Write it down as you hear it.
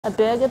a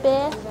burger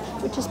bear,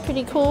 which is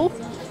pretty cool.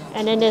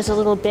 And then there's a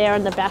little bear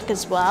in the back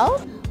as well.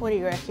 What do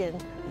you reckon?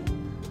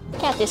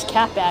 Look at this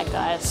cat bag,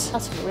 guys.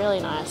 That's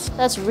really nice.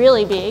 That's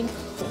really big.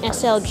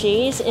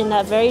 SLGs in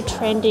that very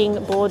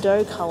trending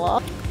Bordeaux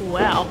color.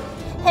 Wow.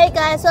 Hey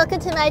guys, welcome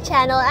to my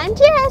channel. I'm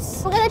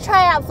Jess. We're gonna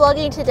try out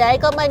vlogging today.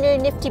 Got my new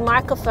nifty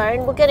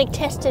microphone. We're gonna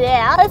test it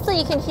out. Hopefully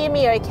you can hear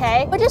me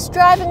okay. We're just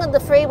driving on the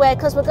freeway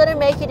because we're gonna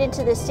make it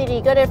into the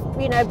city. Gotta,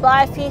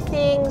 buy a few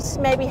things,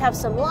 maybe have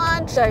some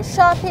lunch, go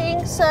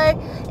shopping. So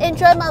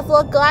enjoy my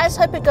vlog, guys.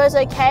 Hope it goes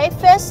okay.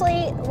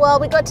 Firstly, well,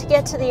 we got to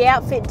get to the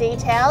outfit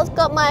details.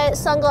 Got my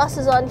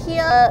sunglasses on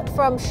here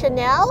from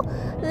Chanel.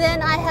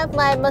 Then I have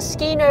my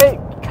Moschino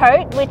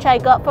coat, which I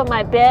got for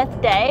my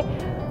birthday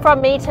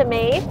from Me to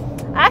Me.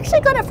 I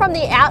actually got it from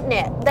the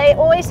Outnet. They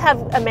always have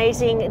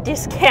amazing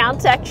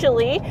discounts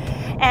actually,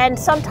 and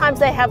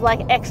sometimes they have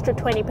like extra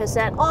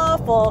 20%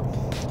 off or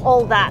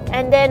all that.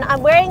 And then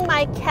I'm wearing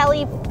my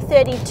Cali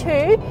 32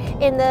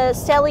 in the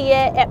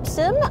Cellier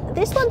Epsom.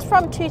 This one's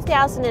from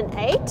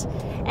 2008,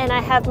 and I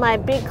have my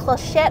big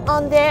clochette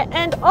on there.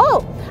 And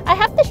oh, I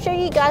have to show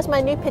you guys my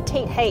new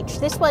Petite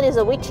H. This one is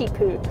a witchy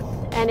poo,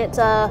 and it's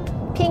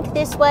pink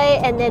this way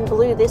and then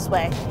blue this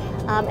way.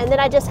 And then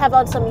I just have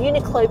on some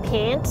Uniqlo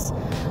pants,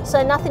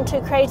 so nothing too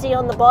crazy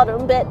on the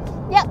bottom, but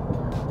yep,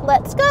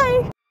 let's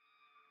go.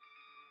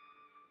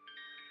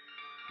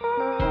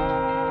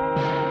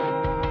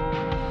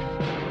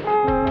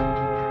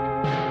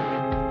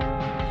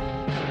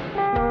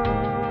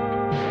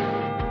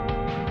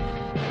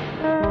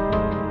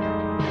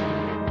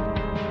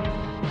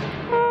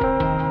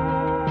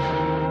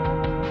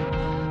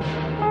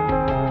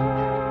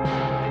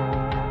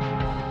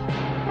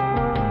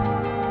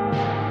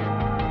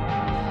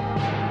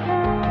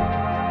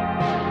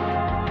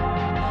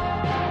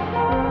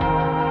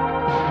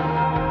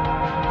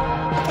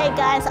 Okay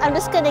guys, I'm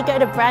just going to go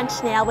to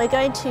brunch now. We're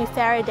going to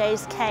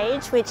Faraday's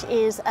Cage, which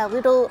is a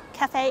little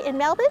cafe in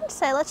Melbourne,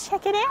 so let's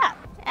check it out.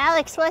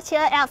 Alex, what's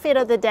your outfit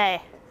of the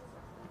day?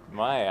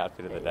 My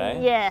outfit of the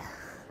day? Yeah.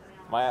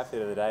 My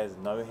outfit of the day is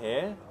no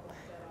hair.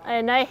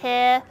 Oh, no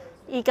hair.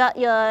 You got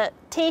your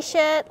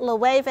t-shirt,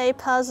 Loewe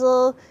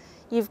puzzle.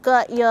 You've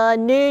got your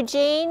new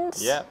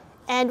jeans. Yep.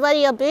 And what are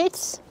your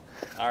boots?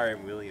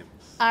 R.M. Williams.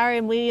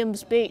 R.M.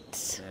 Williams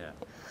boots. Yeah.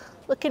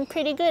 Looking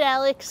pretty good,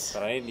 Alex.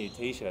 But I need a new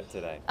t-shirt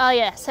today. Oh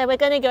yeah, so we're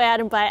going to go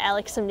out and buy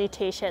Alex some new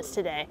t-shirts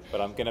today.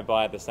 But I'm going to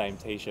buy the same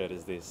t-shirt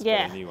as this,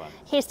 yeah. but a new one.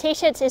 His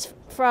t-shirts is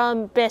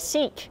from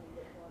A.P.C,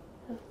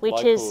 which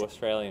Local is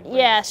Australian brand.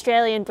 Yeah,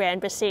 Australian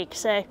brand, A.P.C.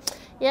 So,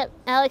 yep,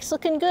 Alex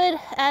looking good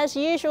as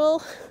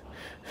usual.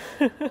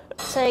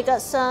 So you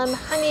got some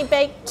honey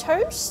baked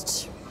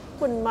toast.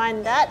 Wouldn't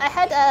mind that. I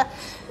had a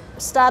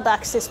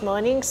Starbucks this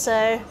morning,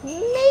 so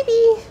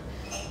maybe,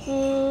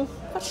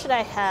 what should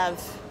I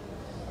have?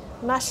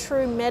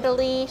 Mushroom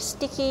medley,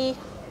 sticky.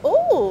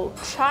 Ooh,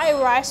 chai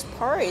rice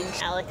porridge.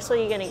 Alex, what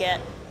are you gonna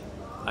get?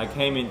 I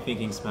came in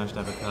thinking smashed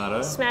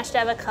avocado. Smashed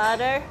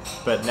avocado.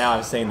 But now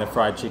I've seen the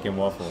fried chicken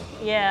waffle.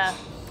 Yeah.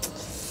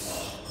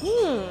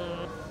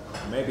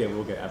 Maybe I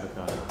will get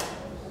avocado.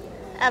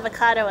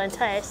 Avocado and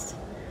toast.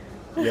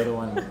 The other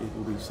one, it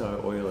will be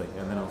so oily,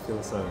 and then I'll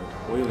feel so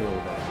oily all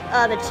day.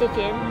 Oh, the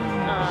chicken.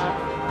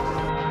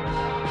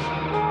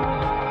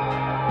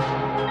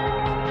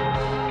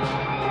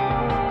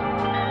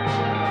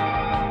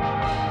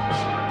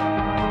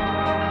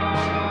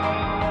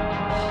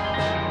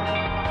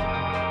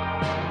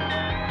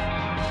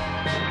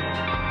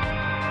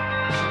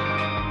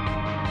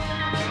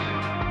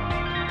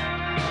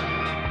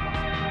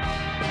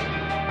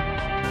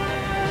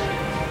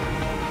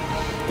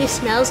 This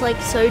smells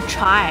like so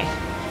chai.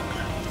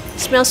 It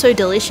smells so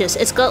delicious.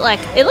 It's got like,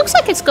 it looks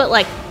like it's got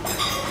like,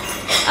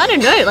 I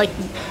don't know, like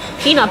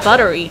peanut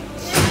buttery.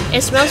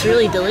 It smells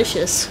really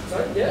delicious.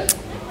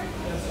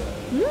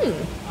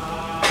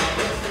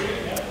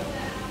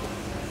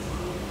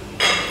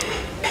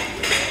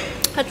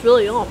 That's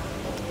really yum.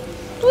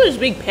 Look at this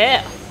big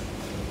pear.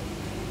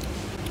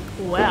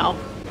 Wow.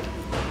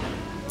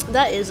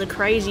 That is a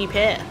crazy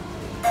pear.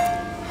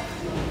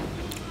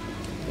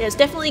 Yeah, it's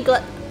definitely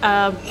got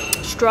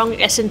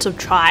strong essence of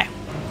chai.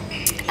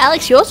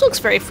 Alex, yours looks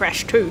very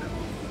fresh too.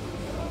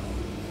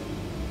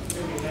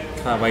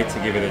 Can't wait to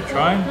give it a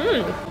try.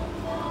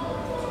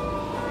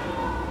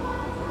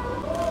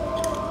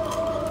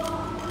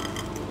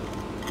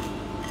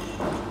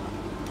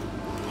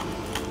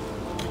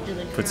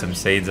 Put some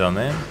seeds on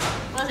there.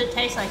 What does it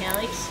taste like,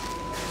 Alex?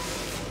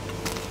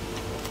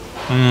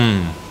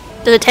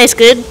 Does it taste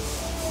good?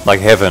 Like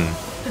heaven.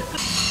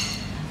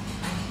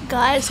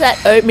 Guys,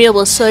 that oatmeal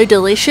was so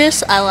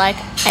delicious. I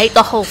ate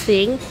the whole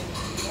thing.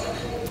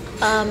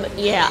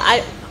 Yeah,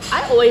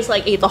 I always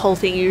eat the whole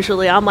thing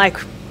usually. I'm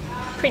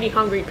pretty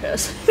hungry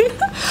person.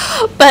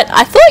 But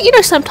I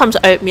thought, sometimes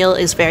oatmeal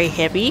is very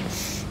heavy.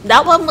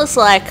 That one was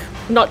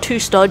not too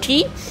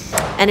stodgy,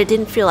 and it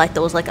didn't feel like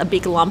there was a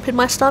big lump in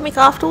my stomach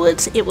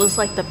afterwards. It was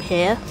the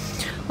pear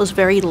was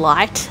very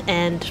light,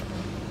 and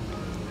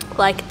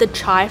the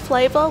chai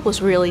flavor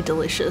was really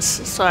delicious,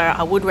 so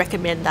I would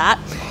recommend that.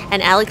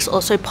 And Alex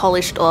also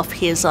polished off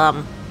his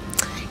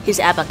his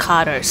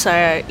avocado. So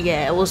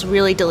yeah, it was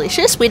really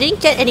delicious. We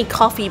didn't get any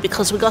coffee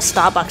because we got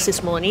Starbucks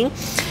this morning.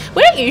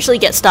 We don't usually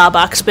get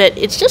Starbucks, but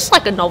it's just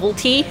like a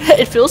novelty.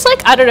 It feels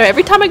like, I don't know,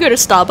 every time I go to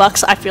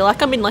Starbucks, I feel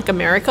like I'm in like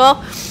America,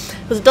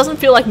 because it doesn't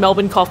feel like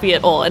Melbourne coffee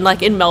at all. And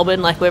like in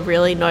Melbourne, like we're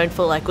really known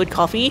for like good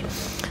coffee.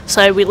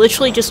 So we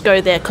literally just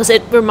go there because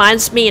it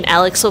reminds me and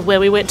Alex of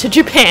when we went to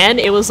Japan.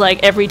 It was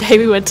like every day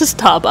we went to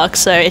Starbucks.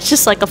 So it's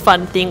just like a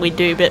fun thing we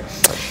do. But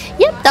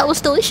yep, that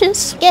was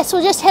delicious. Guess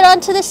we'll just head on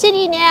to the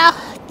city now.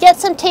 Get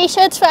some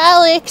t-shirts for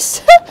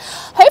Alex.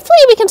 Hopefully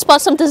we can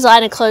spot some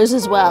designer clothes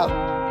as well.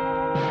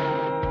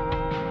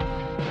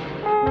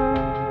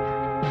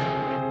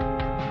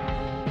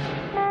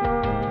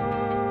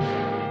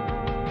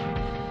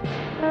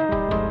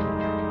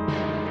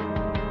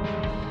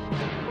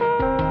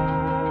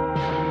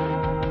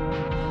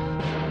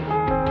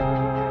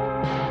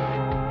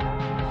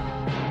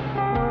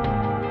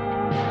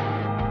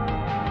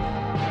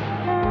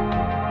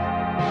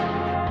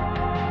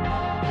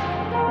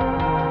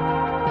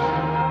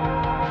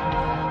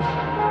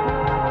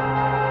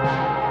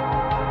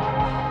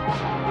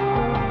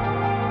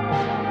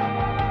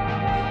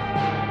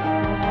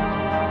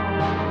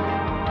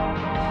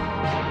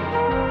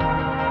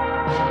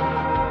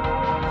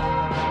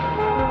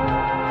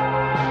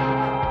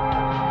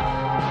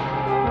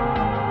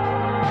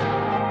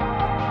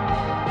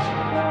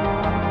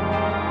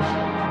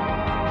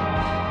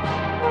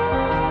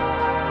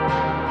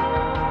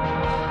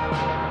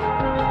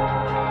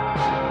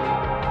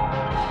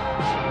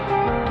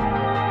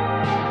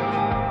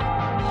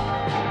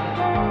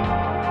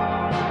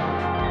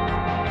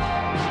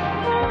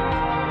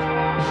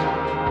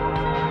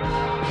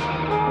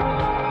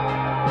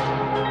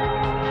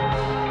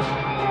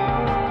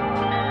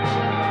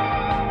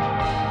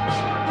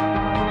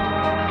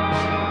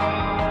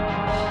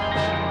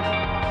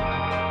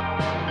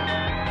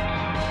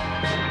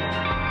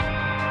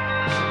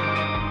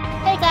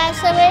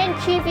 So we're in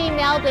QV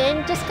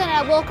Melbourne, just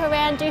gonna walk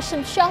around, do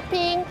some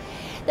shopping.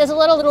 There's a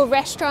lot of little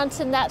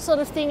restaurants and that sort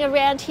of thing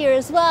around here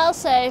as well.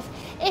 So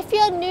if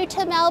you're new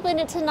to Melbourne,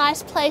 it's a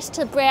nice place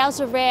to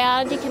browse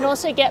around. You can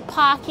also get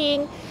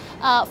parking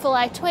for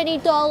like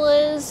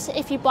 $20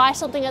 if you buy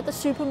something at the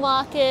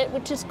supermarket,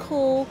 which is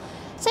cool.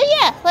 So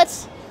yeah,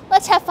 let's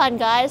have fun,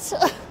 guys.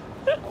 Like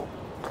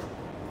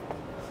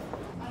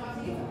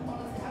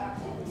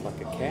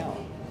a cow.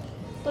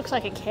 Looks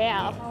like a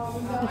cow.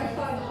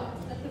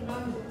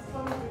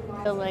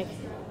 Like,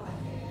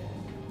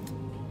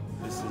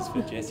 this is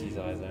for Jesse's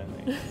eyes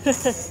only.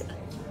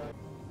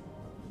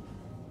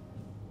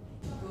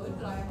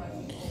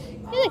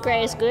 Yeah, the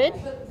grey is good.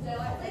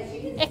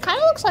 It kind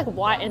of looks like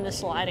white in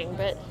this lighting,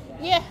 but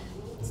yeah.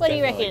 What do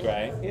you reckon?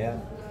 Grey, yeah.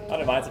 I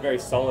don't mind. It's a very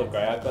solid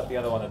grey. I've got the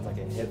other one that's like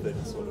a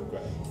heathered sort of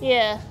grey.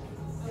 Yeah,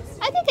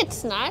 I think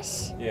it's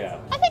nice. Yeah.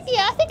 I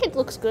think it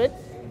looks good.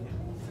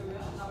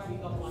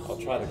 I'll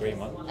try the green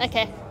one.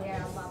 Okay.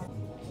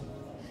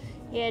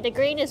 Yeah, the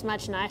green is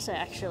much nicer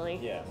actually.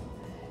 Yeah.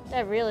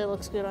 That really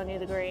looks good on you,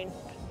 the green.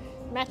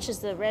 Matches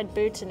the red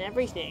boots and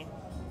everything.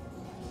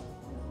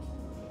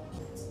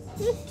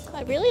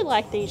 I really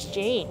like these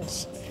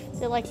jeans.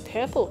 They're like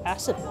purple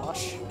acid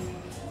wash.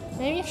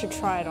 Maybe I should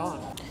try it on.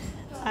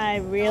 I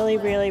really,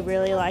 really,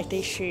 really like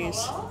these shoes.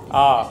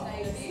 Ah.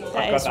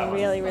 That is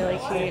really, really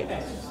cute.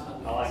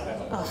 I like that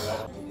one.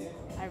 Oh.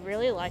 I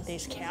really like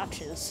these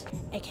couches.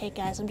 Okay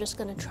guys, I'm just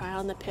gonna try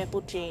on the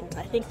purple jeans.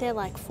 I think they're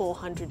like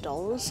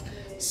 $400.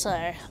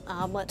 So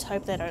let's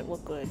hope they don't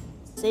look good.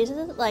 These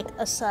are like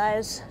a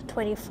size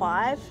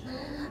 25.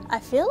 I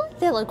feel like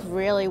they look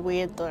really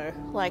weird though.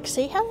 Like,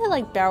 see how they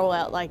like barrel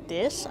out like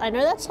this? I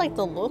know that's like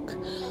the look,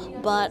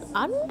 but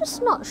I'm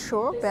just not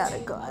sure about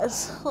it,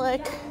 guys.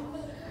 Like,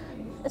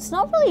 it's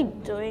not really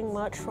doing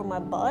much for my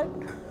butt.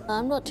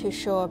 I'm not too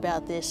sure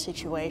about this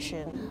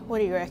situation. What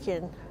do you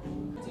reckon?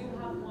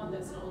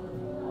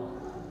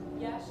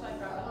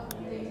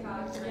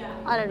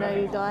 I don't know,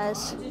 you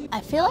guys.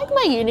 I feel like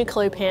my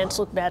Uniqlo pants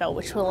look better,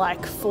 which were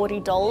like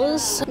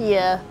 $40.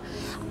 Yeah.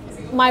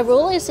 My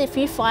rule is if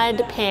you find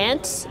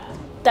pants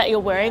that you're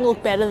wearing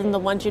look better than the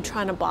ones you're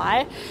trying to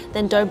buy,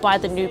 then don't buy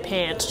the new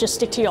pants. Just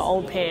stick to your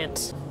old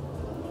pants.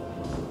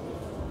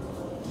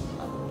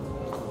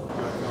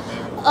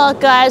 Oh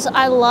guys,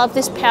 I love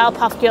this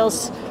Powerpuff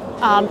Girls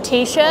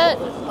t-shirt.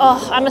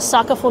 Oh, I'm a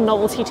sucker for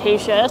novelty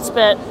t-shirts,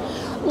 but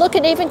look,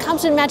 it even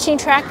comes in matching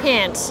track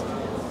pants.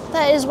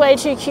 That is way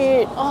too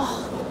cute.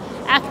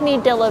 Oh, Acme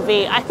de la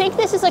Vie. I think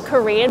this is a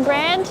Korean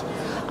brand.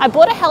 I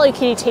bought a Hello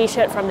Kitty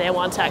t-shirt from there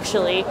once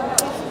actually.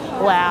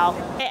 Wow.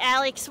 Hey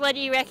Alex, what do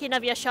you reckon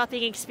of your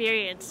shopping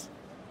experience?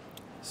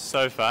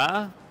 So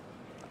far,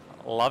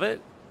 love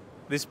it.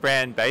 This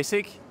brand,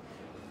 Basic.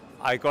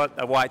 I got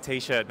a white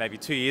t-shirt maybe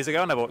 2 years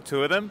ago and I bought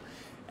 2 of them.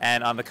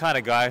 And I'm the kind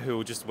of guy who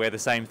will just wear the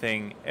same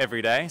thing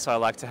every day. So I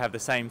like to have the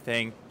same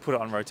thing, put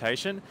it on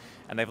rotation.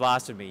 And they've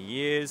lasted me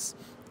years.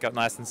 Got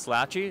nice and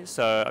slouchy,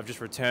 so I've just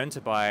returned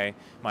to buy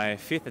my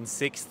 5th and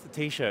 6th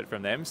t-shirt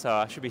from them, so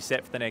I should be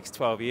set for the next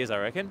 12 years, I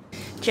reckon.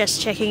 Just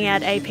checking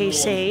out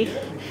APC.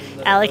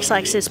 Alex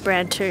likes this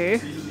brand too.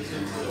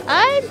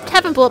 I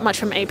haven't bought much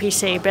from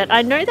A.P.C, but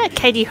I know that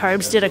Katie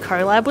Holmes did a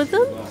collab with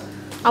them.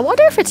 I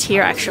wonder if it's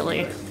here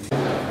actually.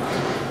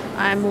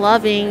 I'm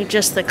loving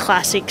just the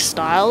classic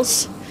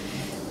styles.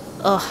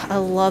 Oh, I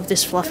love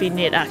this fluffy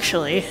knit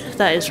actually.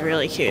 That is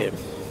really cute.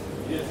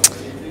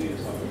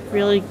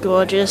 Really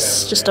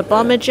gorgeous. Just a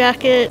bomber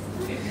jacket.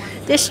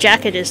 This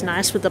jacket is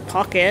nice with the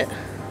pocket.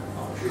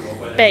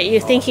 But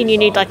you're thinking you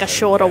need like a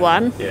shorter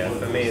one. Yeah,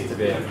 for me it's a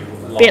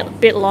bit long.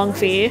 Bit long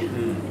for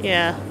you.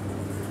 Yeah.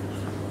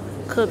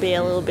 Could be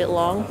a little bit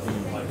long.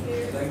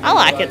 I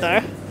like it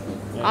though.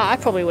 I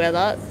probably wear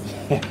that.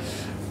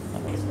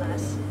 It's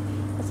nice.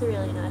 That's a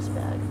really nice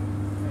bag.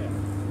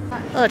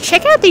 Oh,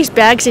 check out these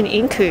bags in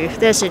Inku.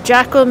 There's a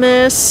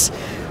Jacquemus,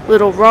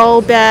 little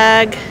roll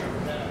bag.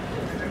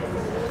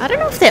 I don't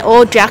know if they're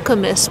all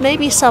Jacquemus.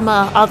 Maybe some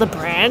are other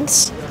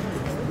brands.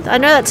 I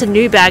know that's a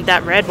new bag,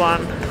 that red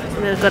one.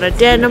 And they've got a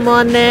denim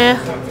one there.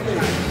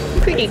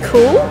 Pretty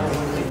cool.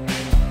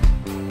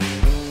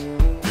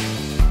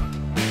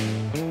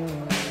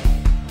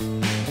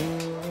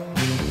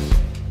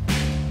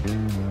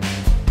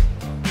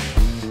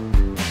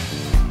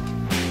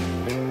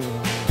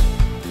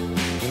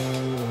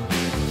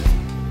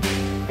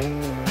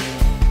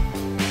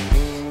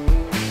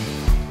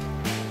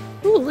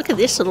 Ooh, look at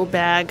this little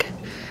bag.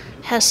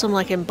 Has some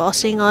like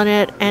embossing on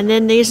it, and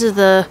then these are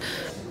the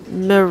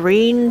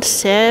Marine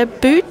Serre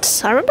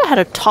boots. I remember I had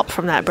a top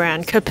from that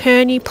brand.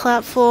 Caperni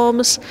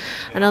platforms,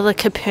 another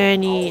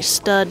Caperni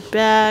stud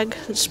bag.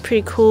 It's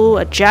pretty cool.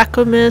 A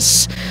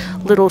Jacquemus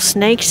little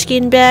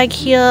snakeskin bag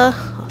here.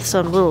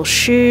 Some little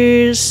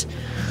shoes.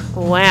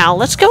 Wow.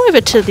 Let's go over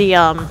to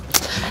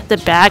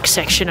the bag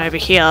section over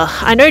here.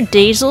 I know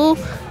Diesel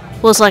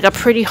was like a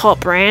pretty hot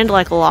brand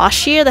like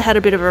last year. They had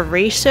a bit of a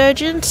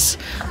resurgence.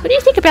 What do you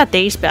think about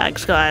these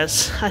bags,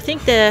 guys? I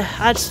think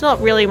it's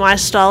not really my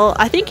style.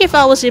 I think if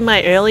I was in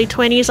my early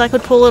 20s I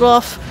could pull it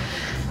off.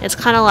 It's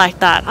kind of like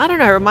that. I don't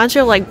know, it reminds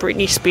me of like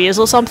Britney Spears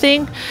or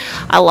something.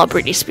 I love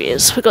Britney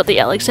Spears. We've got the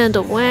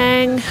Alexander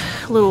Wang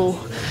little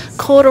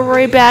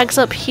corduroy bags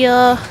up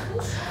here.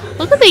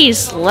 Look at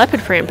these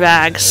leopard print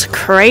bags.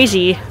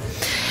 Crazy.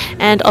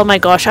 And oh my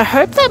gosh, I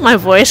hope that my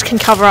voice can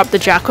cover up the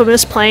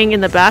Jacquemus playing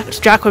in the back.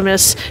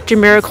 Jacquemus,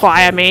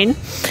 Jamiroquai, I mean.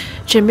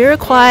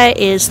 Jamiroquai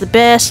is the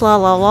best, la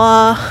la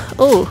la.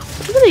 Oh,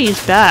 look at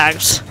these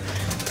bags.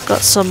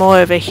 Got some more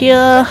over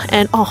here.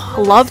 And oh,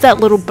 I love that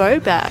little bow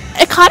bag.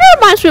 It kind of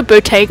reminds me of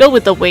Bottega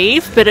with the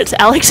weave, but it's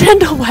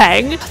Alexander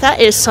Wang. That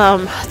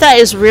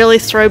is really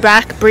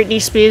throwback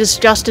Britney Spears,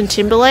 Justin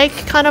Timberlake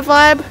kind of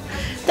vibe.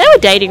 They were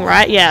dating,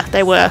 right? Yeah,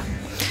 they were.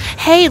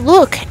 Hey,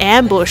 look,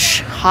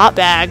 ambush, heart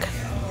bag.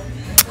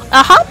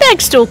 A heart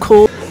bag's still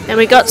cool. And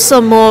we got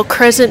some more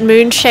crescent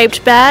moon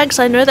shaped bags.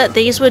 I know that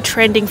these were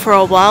trending for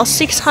a while.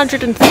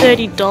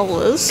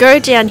 $630. Go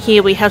down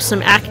here, we have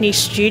some Acne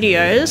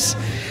Studios.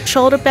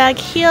 Shoulder bag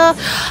here.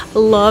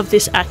 Love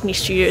this Acne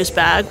Studios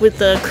bag with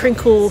the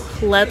crinkle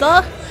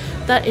leather.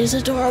 That is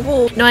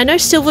adorable. Now I know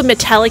silver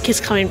metallic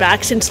is coming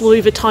back since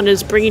Louis Vuitton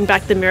is bringing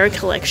back the mirror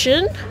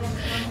collection.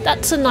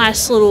 That's a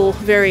nice little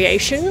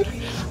variation.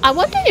 I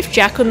wonder if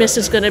Jacquemus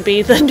is going to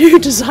be the new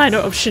designer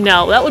of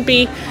Chanel. That'd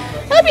be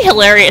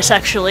hilarious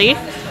actually.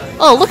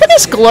 Oh, look at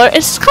this glow.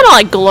 It's kind of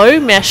like glow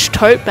mesh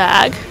tote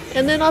bag.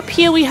 And then up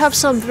here we have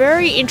some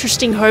very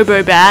interesting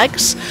hobo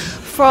bags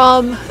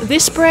from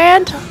this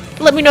brand.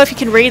 Let me know if you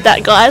can read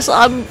that, guys.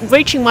 I'm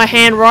reaching my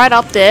hand right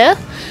up there.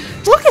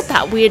 Look at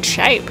that weird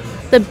shape.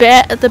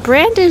 The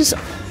brand is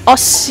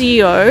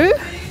Osseo.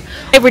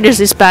 Favorite is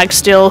this bag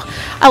still.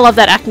 I love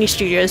that Acne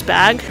Studios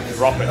bag.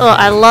 Oh,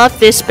 I love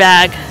this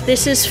bag.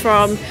 This is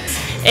from,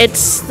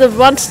 it's the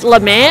once La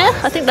Mer.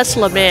 I think that's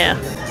La Mer.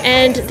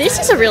 And this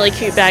is a really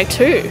cute bag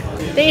too.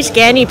 These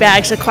Ganni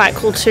bags are quite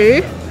cool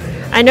too.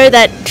 I know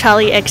that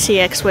Charlie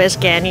XCX wears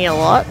Ganni a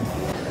lot.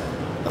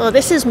 Oh,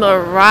 this is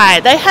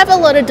Mirai. They have a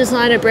lot of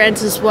designer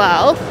brands as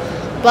well,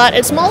 but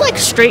it's more like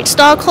street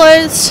style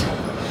clothes.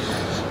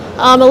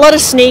 A lot of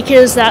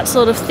sneakers, that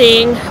sort of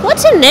thing.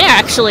 What's in there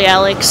actually,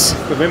 Alex?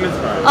 The women's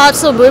Mirai. Oh,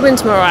 it's the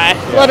women's Mirai.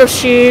 Yeah. A lot of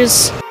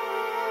shoes.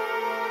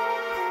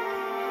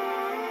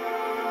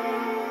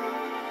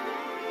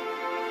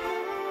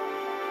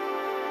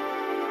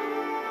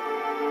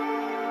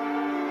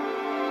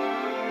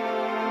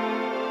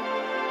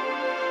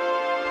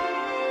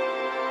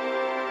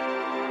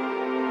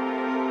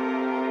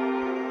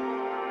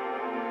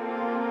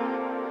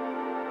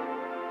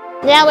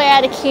 Now we're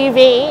at a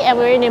QV and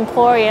we're in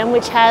Emporium,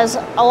 which has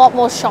a lot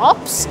more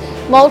shops,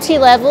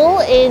 multi-level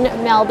in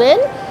Melbourne.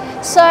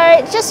 So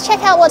just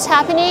check out what's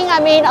happening. I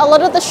mean, a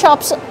lot of the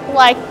shops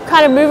like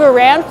kind of move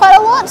around quite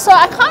a lot, so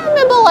I can't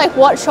remember like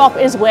what shop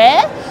is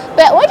where,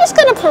 but we're just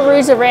going to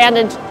peruse around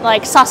and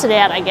like suss it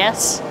out, I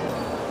guess.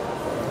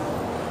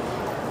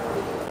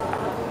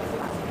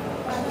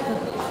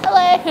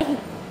 Hello.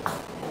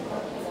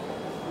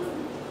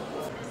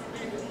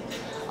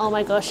 Oh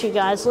my gosh, you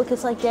guys, look,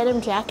 it's like denim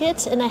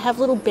jackets and they have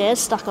little bears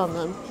stuck on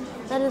them.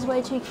 That is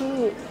way too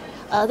cute.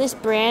 This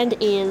brand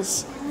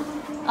is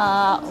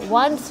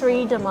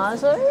 13 de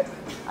Marzo.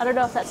 I don't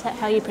know if that's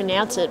how you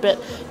pronounce it, but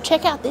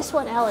check out this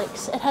one,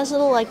 Alex. It has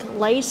little like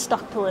lays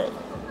stuck to it,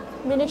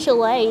 miniature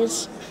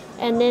lays,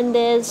 and then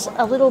there's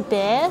a little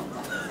bear,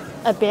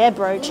 a bear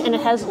brooch, and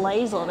it has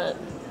lays on it.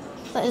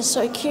 That is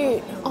so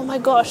cute. Oh my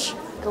gosh.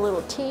 A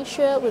little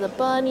t-shirt with a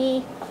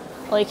bunny,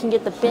 or you can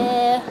get the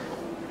bear.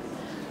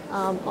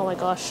 Oh my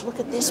gosh, look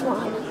at this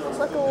one. It's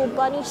like a little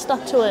bunny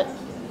stuck to it.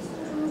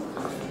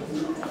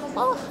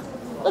 Oh,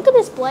 look at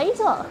this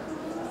blazer.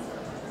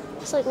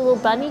 It's like a little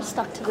bunny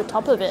stuck to the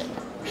top of it.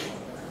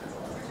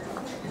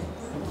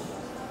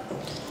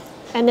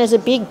 And there's a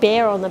big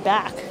bear on the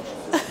back.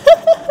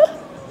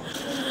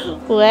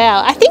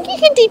 Wow, I think you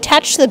can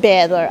detach the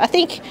bear though. I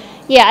think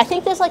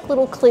there's like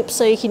little clips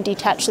so you can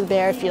detach the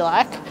bear if you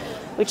like,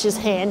 which is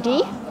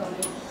handy.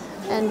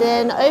 And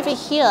then over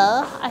here,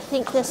 I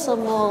think there's some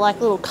more like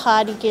little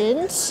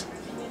cardigans.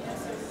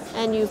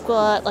 And you've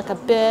got like a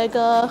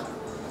burger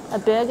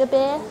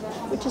bear,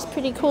 which is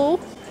pretty cool.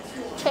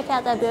 Check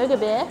out that burger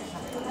bear.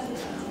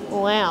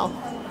 Wow.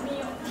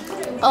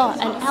 Oh,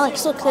 and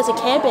Alex, look, there's a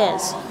Care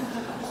Bears.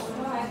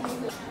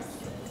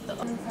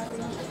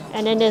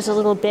 And then there's a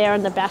little bear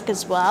in the back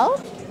as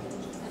well.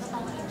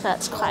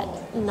 That's quite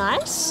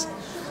nice.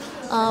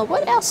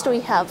 What else do we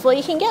have? Well,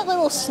 you can get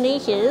little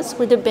sneakers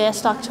with a bear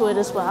stuck to it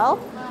as well,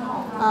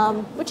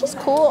 which is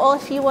cool. Or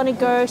if you want to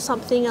go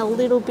something a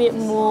little bit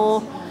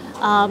more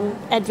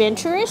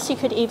adventurous, you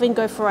could even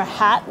go for a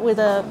hat with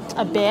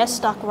a bear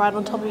stuck right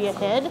on top of your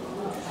head.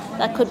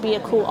 That could be a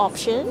cool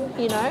option,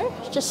 you know,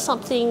 just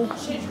something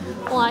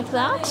like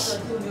that.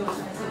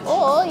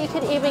 Or you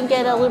could even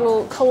get a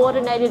little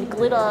coordinated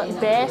glitter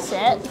bear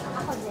set,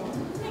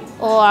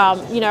 or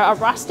you know, a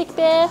rustic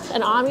bear,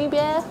 an army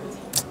bear,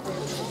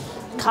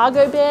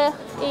 cargo bear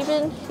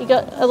even. You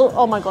got a little,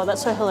 oh my god,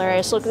 that's so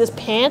hilarious. Look at this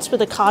pants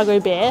with a cargo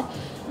bear.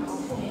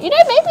 You know,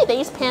 maybe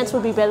these pants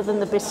would be better than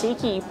the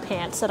A.P.C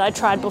pants that I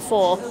tried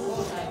before,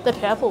 the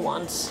purple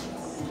ones.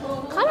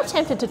 Kind of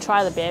tempted to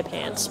try the bear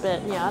pants,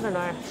 but yeah, I don't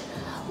know.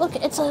 Look,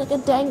 it's like a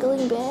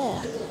dangling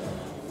bear.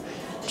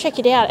 Check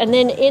it out. And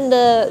then in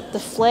the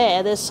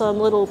flare, there's some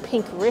little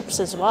pink rips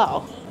as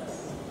well.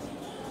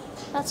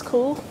 That's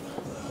cool.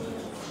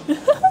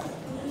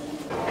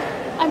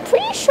 I'm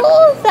pretty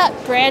sure that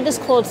brand is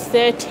called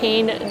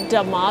 13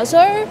 de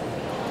Marzo.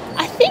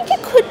 I think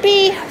it could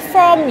be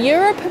from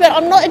Europe, but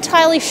I'm not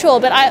entirely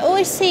sure. But I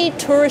always see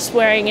tourists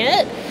wearing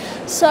it.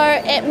 So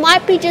it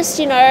might be just,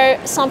 you know,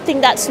 something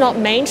that's not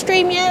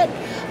mainstream yet,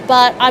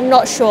 but I'm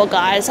not sure,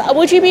 guys.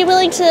 Would you be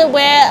willing to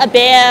wear a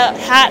bear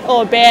hat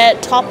or a bear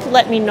top?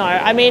 Let me know.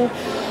 I mean,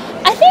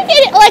 I think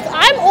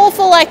I'm all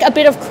for like a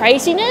bit of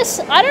craziness.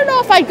 I don't know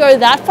if I'd go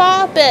that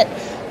far, but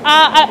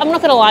I'm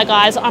not gonna lie,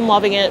 guys, I'm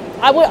loving it.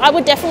 I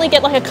would definitely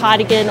get like a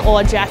cardigan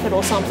or a jacket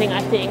or something,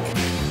 I think.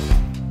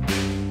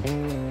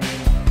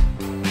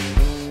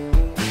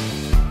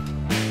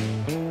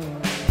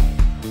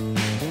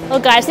 Well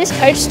guys, this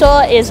Coach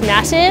store is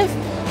massive.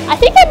 I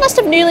think they must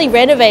have newly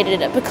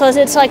renovated it because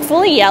it's like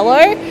fully yellow,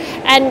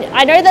 and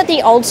I know that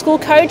the old school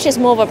Coach is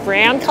more of a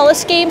brown colour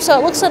scheme, so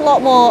it looks a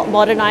lot more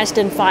modernised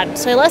and fun.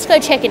 So let's go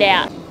check it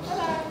out.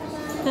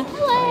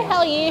 Hello, how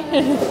are you?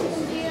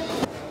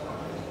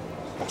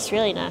 That's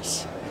really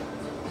nice.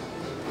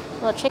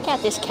 Well, check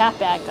out this cat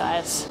bag,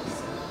 guys.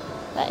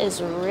 That is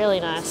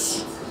really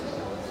nice.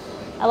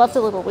 I love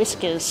the little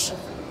whiskers.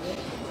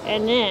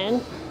 And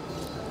then,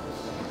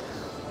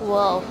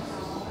 whoa.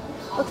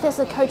 Look, there's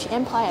the Coach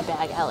Empire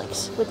bag,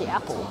 Alex, with the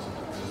apple.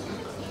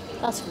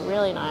 That's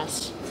really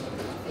nice.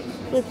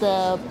 With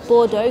the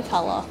Bordeaux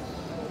colour.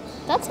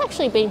 That's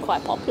actually been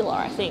quite popular,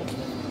 I think.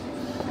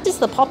 This is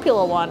the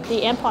popular one,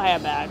 the Empire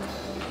bag.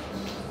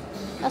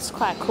 That's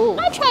quite cool.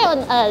 Can I try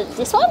on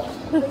this one?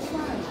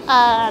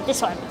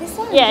 This one. This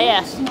one? Yeah,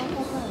 yeah.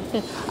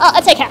 Oh,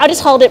 it's okay. I'll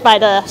just hold it by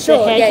the hand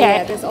carry.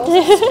 Yeah. There's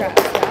also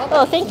straps.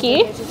 Oh, thank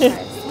you.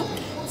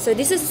 So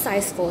this is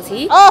size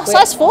 40. Oh,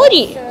 size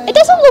 40. It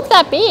doesn't look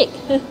that big.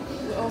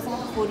 We also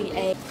have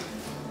 48.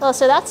 Oh,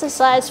 so that's a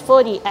size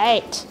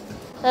 48.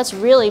 That's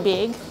really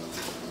big.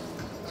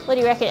 What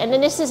do you reckon? And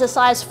then this is a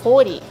size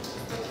 40.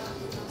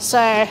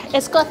 So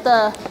it's got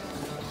the,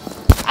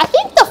 I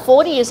think the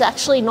 40 is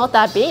actually not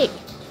that big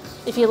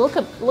if you look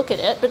at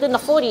it, but then the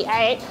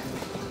 48,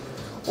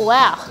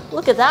 wow,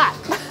 look at that.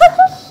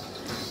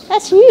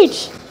 That's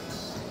huge.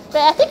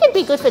 But I think it'd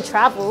be good for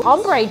travel.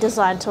 Ombre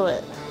design to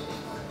it.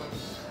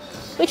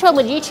 Which one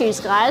would you choose,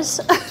 guys?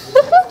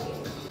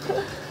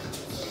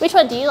 Which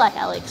one do you like,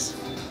 Alex?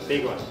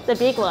 Big one. The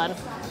big one.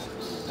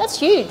 That's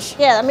huge.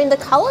 Yeah, I mean, the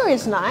color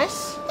is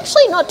nice.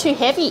 Actually not too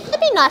heavy. It'd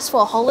be nice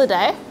for a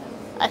holiday,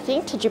 I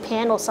think, to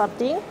Japan or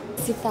something.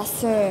 If that's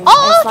soon.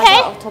 Oh, it's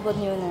okay. like October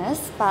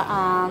newness, but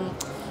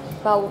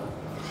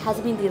has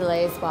been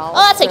delayed as well.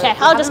 Oh, that's okay.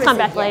 I'll just come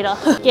back later.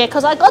 Yeah,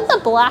 because I got the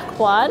black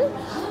one,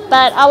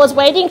 but I was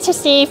waiting to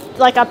see if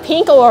like a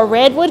pink or a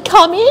red would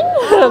come in.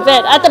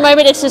 But at the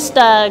moment, it's just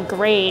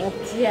green.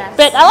 Yes.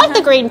 But I like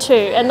the green too,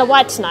 and the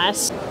white's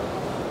nice.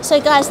 So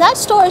guys, that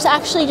store is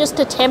actually just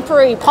a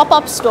temporary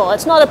pop-up store.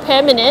 It's not a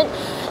permanent.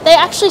 They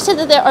actually said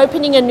that they're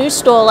opening a new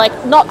store,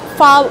 like not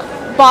far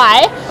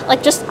by,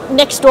 like just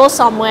next door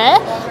somewhere,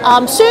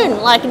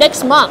 soon, like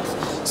next month.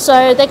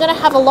 So they're going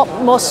to have a lot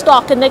more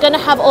stock, and they're going to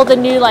have all the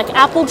new like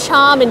apple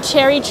charm and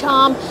cherry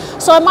charm.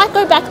 So I might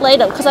go back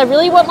later because I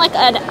really want like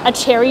a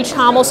cherry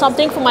charm or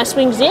something for my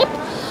swing zip.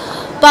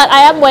 But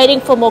I am waiting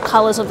for more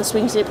colors of the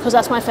swing zip because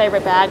that's my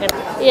favorite bag. And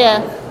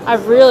yeah, I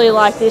really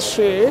like this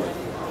shoe.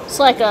 It's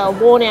like a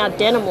worn out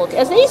denim look.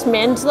 Are these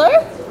men's though?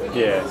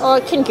 Yeah.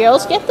 Or can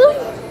girls get them?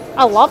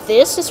 I love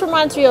this. This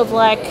reminds me of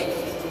like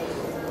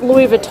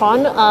Louis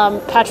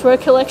Vuitton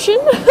patchwork collection.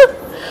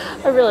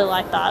 I really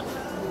like that.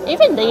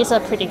 Even these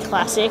are pretty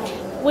classic.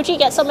 Would you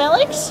get some,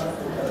 Alex?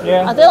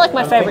 Yeah. They're like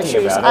my I'm favorite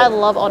thinking shoes. about I it.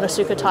 love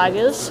Onitsuka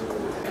Tigers.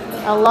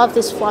 I love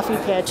this fluffy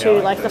pair too, Yeah,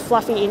 I like the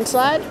fluffy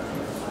inside.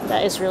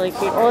 That is really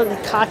cute. Or the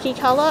khaki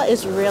color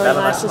is really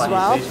That'll nice match as my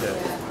well. new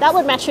t-shirt. That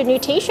would match your new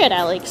t-shirt,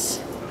 Alex.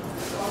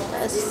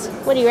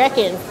 What do you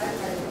reckon?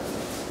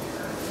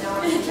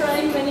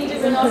 Trying many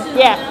different options.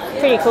 Yeah,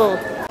 pretty cool.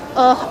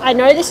 I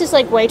know this is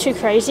like way too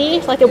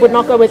crazy, like it would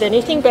not go with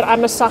anything, but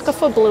I'm a sucker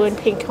for blue and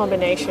pink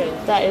combination.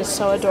 That is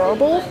so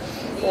adorable.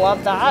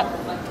 Love that.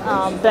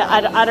 But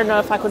I don't know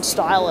if I could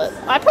style it.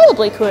 I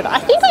probably could. I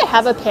think I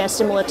have a pair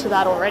similar to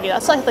that already.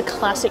 That's like the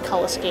classic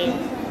color scheme.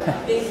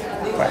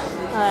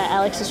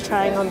 Alex is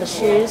trying on the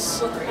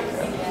shoes.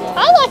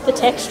 I like the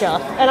texture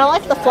and I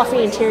like the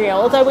fluffy interior,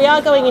 although we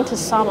are going into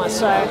summer,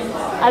 so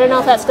I don't know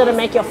if that's going to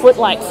make your foot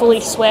like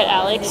fully sweat,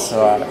 Alex.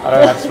 Alright, I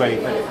don't have sweaty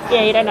feet.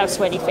 Yeah, you don't have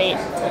sweaty feet.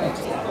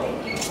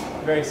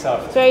 Very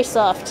soft. Very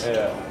soft.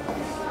 Yeah.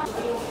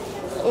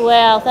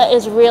 Wow, that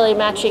is really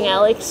matching,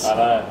 Alex. I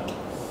know.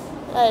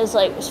 That is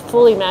like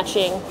fully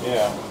matching.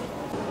 Yeah.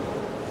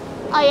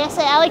 Oh yeah,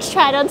 so Alex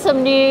tried on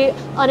some new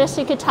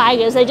Onitsuka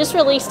Tigers. They just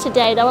released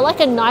today. They were like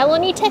a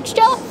nylon-y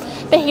texture,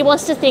 but he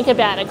wants to think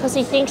about it because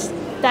he thinks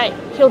that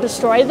he'll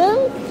destroy them,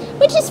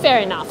 which is fair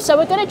enough. So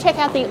we're going to check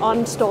out the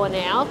On store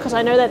now because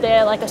I know that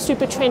they're like a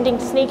super trending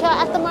sneaker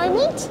at the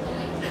moment.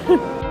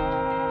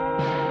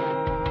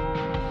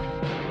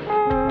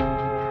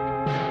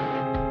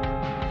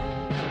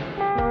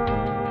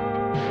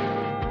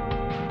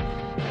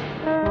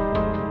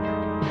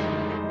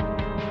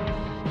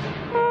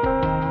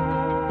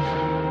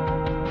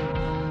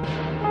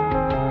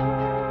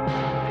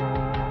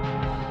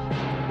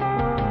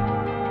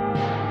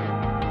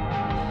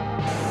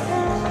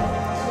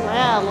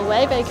 Wow,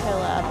 Loewe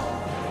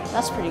collab.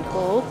 That's pretty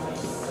cool.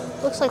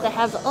 Looks like they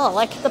have, oh,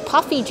 like the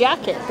puffy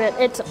jacket, but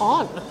it's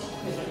on.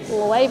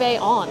 Loewe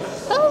on.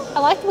 Oh, I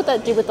like what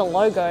that did with the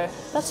logo.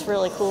 That's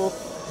really cool.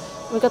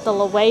 We've got the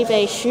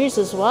Loewe shoes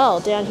as well.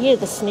 Down here,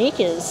 the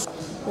sneakers.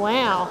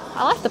 Wow,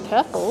 I like the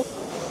purple.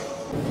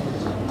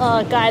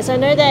 Oh, guys, I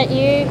know that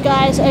you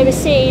guys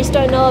overseas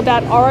don't know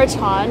about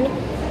Oroton.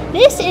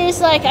 This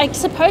is like, I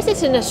suppose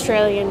it's an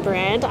Australian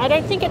brand. I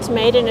don't think it's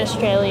made in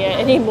Australia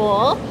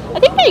anymore. I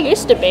think they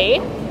used to be.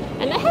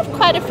 And they have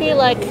quite a few,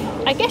 like,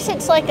 I guess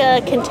it's like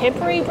a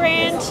contemporary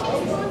brand,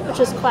 which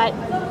is quite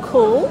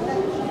cool.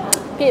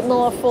 Bit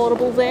more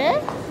affordable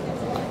there.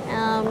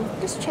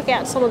 Just check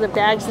out some of the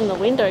bags in the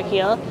window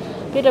here.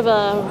 Bit of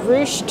a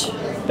ruched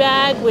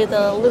bag with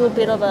a little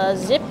bit of a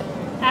zip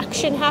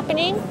action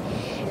happening.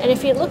 And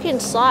if you look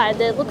inside,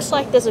 there looks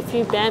like there's a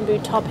few bamboo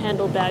top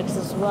handle bags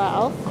as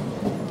well.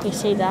 You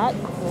see that?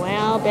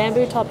 Wow,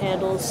 bamboo top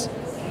handles.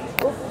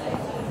 Ooh,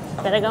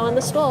 better go in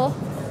the store.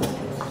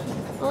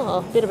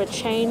 Oh, a bit of a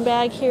chain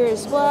bag here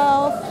as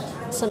well.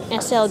 Some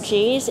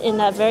SLGs in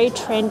that very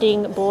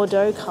trending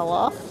Bordeaux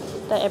colour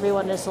that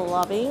everyone is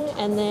loving.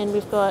 And then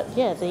we've got,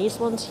 yeah, these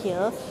ones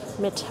here,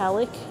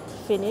 metallic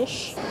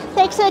finish.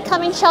 Thanks for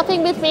coming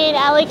shopping with me and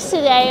Alex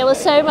today. It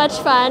was so much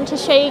fun to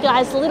show you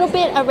guys a little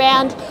bit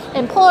around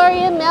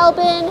Emporium,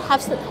 Melbourne,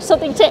 have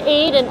something to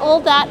eat and all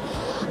that.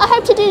 I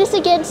hope to do this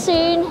again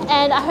soon,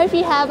 and I hope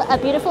you have a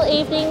beautiful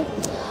evening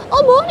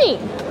or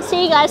morning.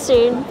 See you guys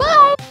soon.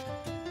 Bye!